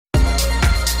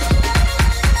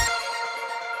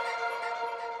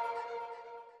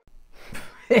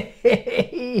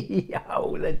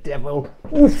Oh, the devil.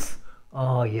 Oof.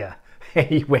 Oh, yeah.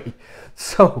 Anyway,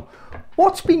 so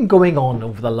what's been going on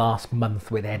over the last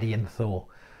month with Eddie and Thor?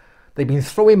 They've been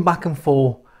throwing back and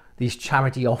forth these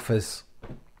charity offers,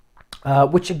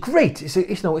 which are great. It's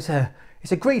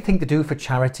a great thing to do for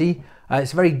charity.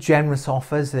 It's very generous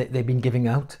offers that they've been giving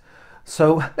out.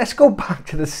 So let's go back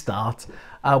to the start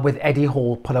with Eddie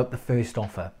Hall put out the first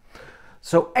offer.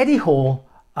 So Eddie Hall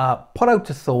put out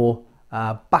to Thor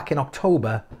back in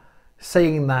October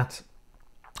saying that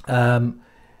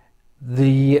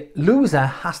the loser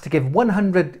has to give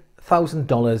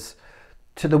 $100,000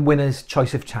 to the winner's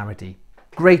choice of charity.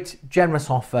 Great, generous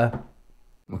offer.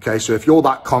 Okay, so if you're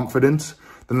that confident,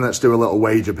 then let's do a little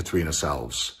wager between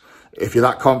ourselves. If you're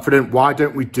that confident, why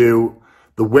don't we do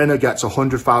the winner gets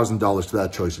 $100,000 to their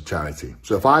choice of charity.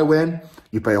 So if I win,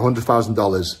 you pay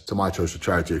 $100,000 to my choice of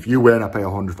charity. If you win, I pay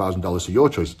 $100,000 to your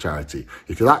choice of charity.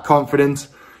 If you're that confident,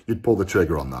 you'd pull the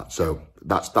trigger on that. So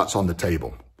that's on the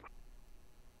table.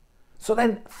 So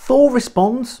then Thor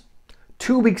responds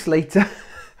 2 weeks later,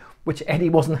 which Eddie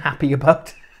wasn't happy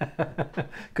about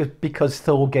because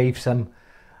Thor gave some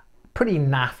pretty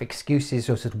naff excuses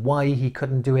as to why he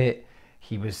couldn't do it.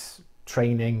 He was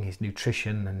training, his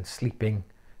nutrition and sleeping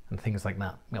and things like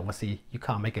that. Obviously, you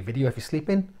can't make a video if you're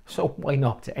sleeping, so why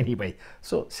not anyway?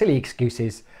 So silly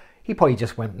excuses. He probably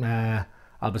just went, nah,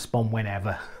 I'll respond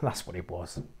whenever. That's what it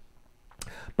was.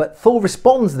 But Thor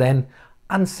responds then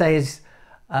and says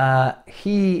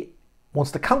he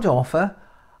wants to counter offer,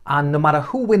 and no matter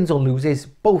who wins or loses,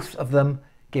 both of them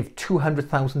give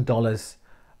 $200,000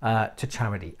 to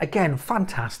charity. Again,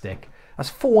 fantastic. That's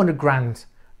 400 grand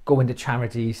going to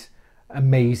charities.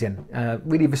 Amazing.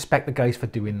 Really respect the guys for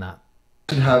doing that.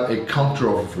 I have a counter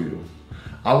offer for you.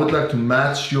 I would like to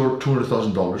match your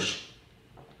 $200,000,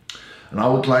 and I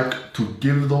would like to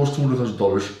give those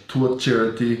 $200,000 to a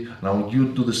charity, and I want you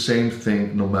to do the same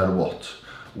thing no matter what.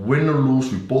 Win or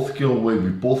lose, we both give away, we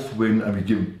both win, and we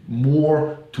give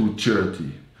more to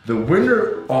charity. The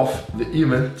winner of the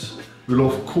event will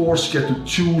of course get to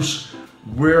choose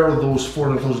where those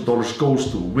 $400,000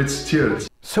 goes to, which charity.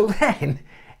 So then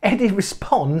Eddie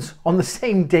responds on the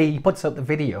same day he puts out the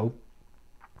video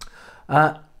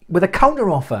with a counter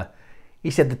offer.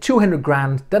 He said the 200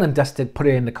 grand, done and dusted, put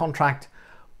it in the contract,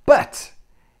 but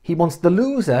he wants the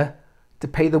loser to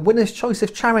pay the winner's choice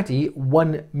of charity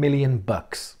 $1 million.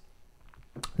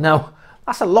 Now,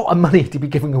 that's a lot of money to be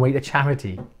giving away to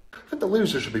charity. I think the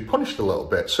loser should be punished a little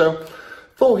bit. So,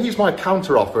 Thor, here's my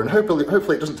counter offer, and hopefully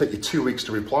it doesn't take you 2 weeks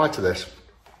to reply to this.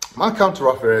 My counter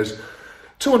offer is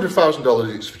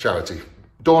 $200,000 each for charity.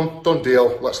 Done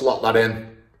deal, let's lock that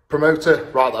in. Promoter,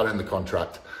 write that in the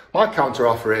contract. My counter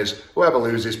offer is whoever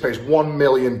loses pays $1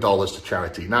 million to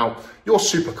charity. Now, you're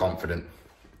super confident.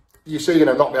 You say you're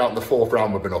going to knock me out in the 4th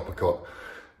round with an uppercut.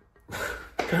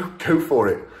 Go for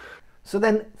it. So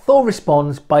then Thor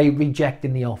responds by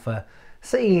rejecting the offer,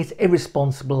 saying it's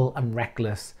irresponsible and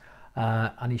reckless,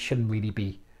 and he shouldn't really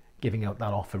be giving out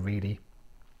that offer really.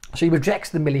 So he rejects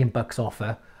the $1 million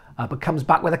offer, but comes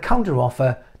back with a counter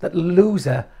offer that the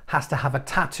loser has to have a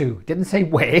tattoo. Didn't say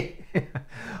where,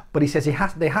 but he says they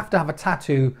have to have a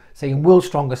tattoo saying world's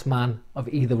strongest man of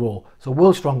either or. So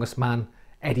world's strongest man,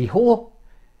 Eddie Hall,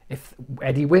 if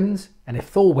Eddie wins, and if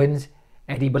Thor wins,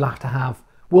 Eddie will have to have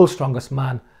world's strongest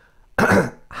man,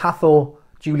 Hafthor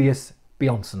Julius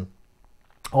Bjornsson.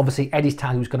 Obviously Eddie's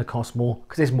tattoo is going to cost more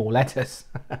because there's more letters.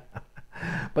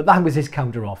 But that was his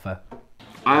counter offer.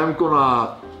 I'm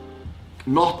gonna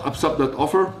not accept that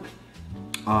offer.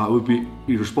 It would be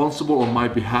irresponsible on my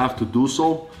behalf to do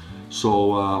so.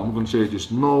 So I'm gonna say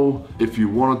just no. If you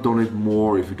want to donate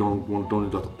more, if you don't want to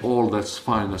donate at all, that's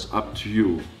fine, that's up to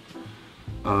you.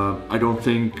 I don't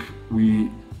think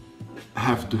we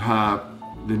have to have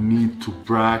the need to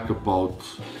brag about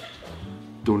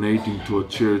donating to a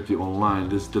charity online.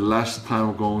 This is the last time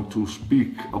I'm going to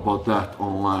speak about that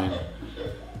online,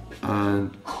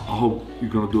 and I hope you're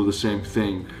gonna do the same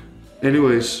thing.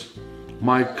 Anyways,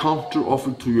 my counter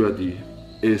offer to you, Eddie,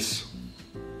 is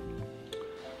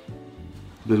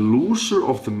the loser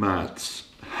of the match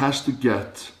has to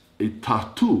get a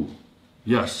tattoo.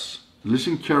 Yes,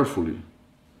 listen carefully.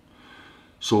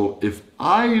 So if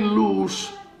I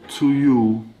lose to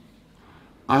you,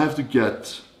 I have to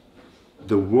get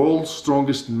the world's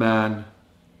strongest man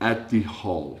at the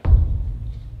Hall.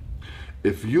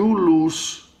 If you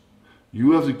lose,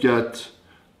 you have to get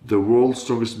the world's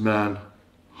strongest man,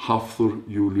 Hafthor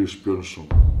Julius Bjornsson.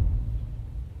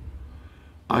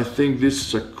 I think this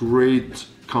is a great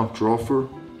counter offer,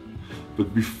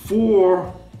 but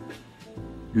before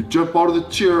you jump out of the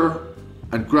chair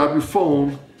and grab your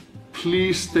phone,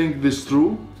 please think this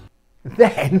through.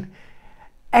 Then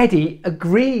Eddie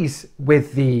agrees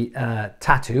with the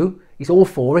tattoo. He's all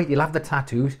for it. He'll have the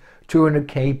tattoos.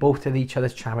 200k both to each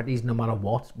other's charities, no matter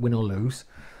what, win or lose.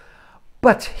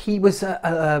 But he was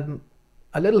a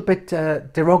little bit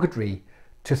derogatory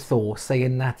to Thor,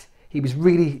 saying that he was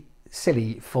really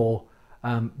silly for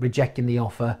rejecting the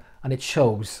offer, and it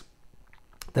shows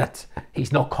that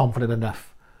he's not confident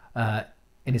enough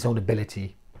in his own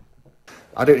ability.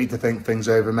 I don't need to think things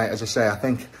over, mate. As I say, I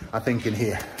think in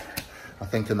here. I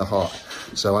think in the heart.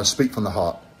 So I speak from the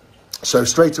heart. So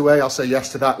straight away, I'll say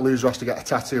yes to that. Loser has to get a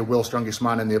tattoo of World's Strongest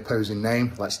Man in the opposing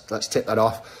name. Let's tick that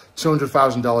off.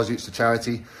 $200,000 each to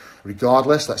charity.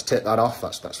 Regardless, let's tick that off.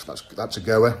 That's a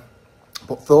goer.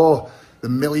 But Thor, the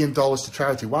 $1 million to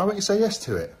charity, why won't you say yes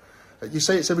to it? You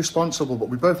say it's irresponsible, but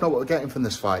we both know what we're getting from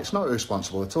this fight. It's not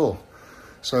irresponsible at all.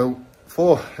 So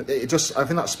Thor, I think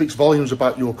that speaks volumes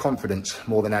about your confidence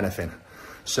more than anything.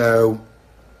 So,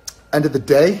 end of the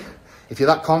day, if you're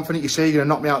that confident, you say you're going to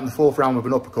knock me out in the 4th round with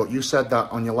an uppercut. You said that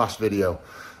on your last video.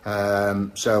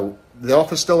 So the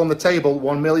offer's still on the table,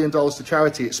 $1 million to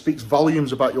charity. It speaks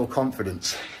volumes about your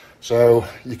confidence. So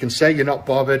you can say you're not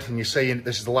bothered, and you're saying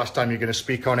this is the last time you're going to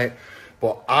speak on it.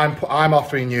 But I'm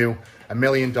offering you $1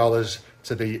 million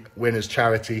to the winner's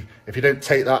charity. If you don't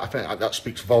take that, I think that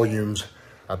speaks volumes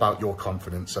about your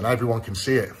confidence, and everyone can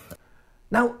see it.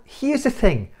 Now, here's the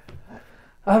thing.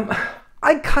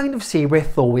 I kind of see where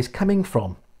Thor is coming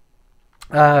from.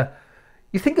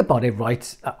 You think about it,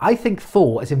 right? I think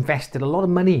Thor has invested a lot of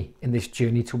money in this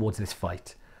journey towards this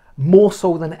fight. More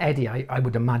so than Eddie, I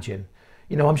would imagine.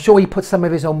 You know, I'm sure he put some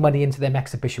of his own money into them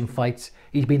exhibition fights.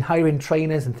 He's been hiring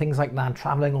trainers and things like that,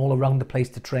 traveling all around the place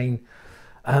to train.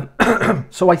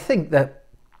 So I think that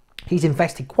he's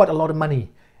invested quite a lot of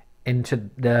money into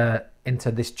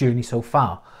this journey so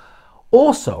far.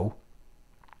 Also,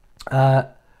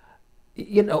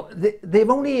 you know, they've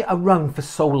only around for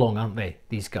so long, aren't they,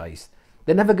 these guys?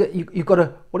 They never get, you've got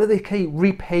to, what do they say,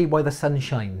 repay while the sun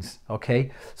shines,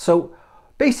 okay? So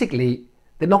basically,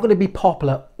 they're not going to be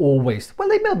popular always. Well,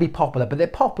 they may be popular, but their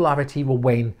popularity will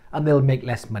wane and they'll make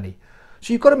less money.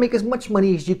 So you've got to make as much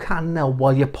money as you can now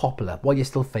while you're popular, while you're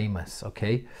still famous,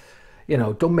 okay? You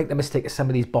know, don't make the mistake of some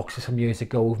of these boxers from years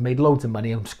ago who've made loads of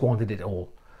money and squandered it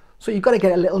all. So you've got to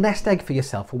get a little nest egg for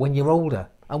yourself for when you're older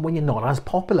and when you're not as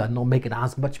popular, not making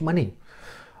as much money.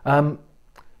 And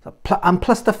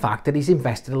plus the fact that he's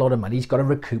invested a lot of money, he's got to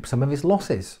recoup some of his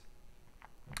losses.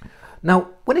 Now,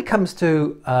 when it comes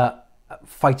to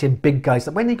fighting big guys,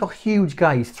 when you've got huge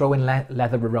guys throwing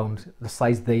leather around the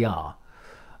size they are,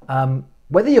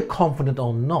 whether you're confident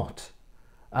or not,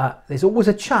 there's always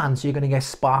a chance you're going to get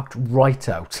sparked right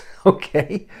out,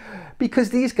 okay? Because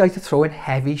these guys are throwing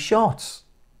heavy shots.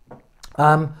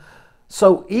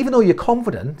 So even though you're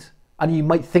confident and you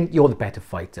might think you're the better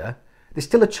fighter, there's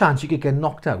still a chance you could get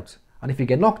knocked out. And if you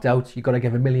get knocked out, you've got to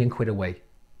give £1 million away.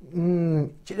 Do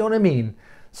you know what I mean?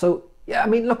 So, yeah, I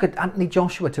mean, look at Anthony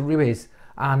Joshua to Ruiz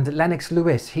and Lennox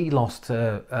Lewis. He lost,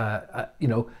 you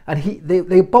know, and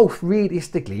they're both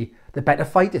realistically the better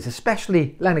fighters,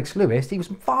 especially Lennox Lewis. He was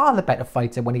far the better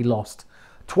fighter when he lost.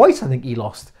 Twice, I think he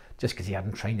lost, just because he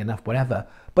hadn't trained enough, whatever.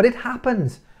 But it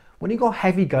happens. When you got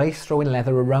heavy guys throwing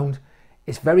leather around,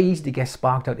 it's very easy to get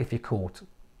sparked out if you're caught.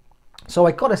 So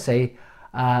I got to say,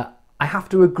 I have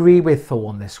to agree with Thor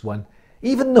on this one.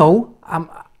 Even though,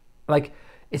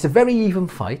 it's a very even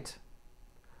fight.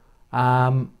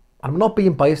 I'm not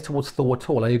being biased towards Thor at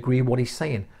all. I agree with what he's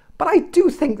saying. But I do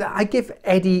think that I give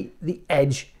Eddie the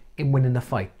edge in winning the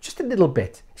fight. Just a little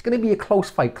bit. It's going to be a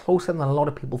close fight, closer than a lot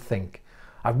of people think.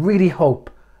 I really hope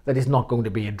that it's not going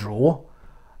to be a draw.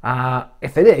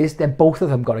 If it is, then both of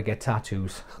them got to get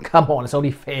tattoos. Come on, it's only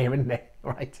fair, isn't it?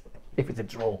 Right? If it's a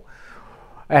draw.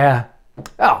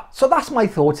 So that's my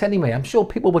thoughts anyway. I'm sure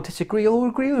people will disagree or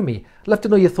agree with me. I'd love to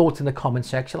know your thoughts in the comment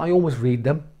section. I always read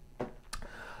them.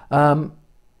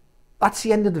 That's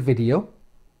the end of the video.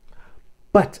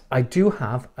 But I do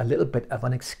have a little bit of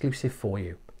an exclusive for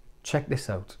you. Check this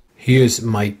out. Here's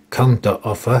my counter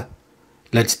offer.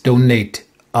 Let's donate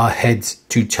our heads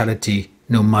to charity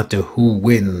no matter who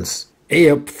wins. Hey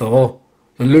up, Thor.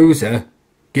 The loser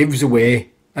gives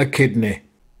away a kidney.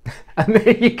 And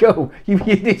there you go. You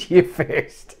heard it here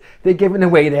first. They're giving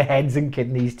away their heads and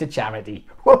kidneys to charity.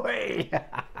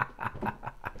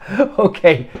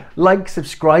 Okay, like,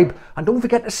 subscribe, and don't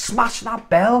forget to smash that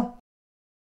bell.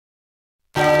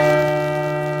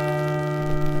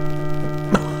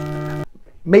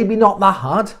 Maybe not that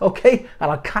hard, okay?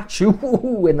 And I'll catch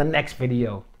you in the next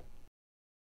video.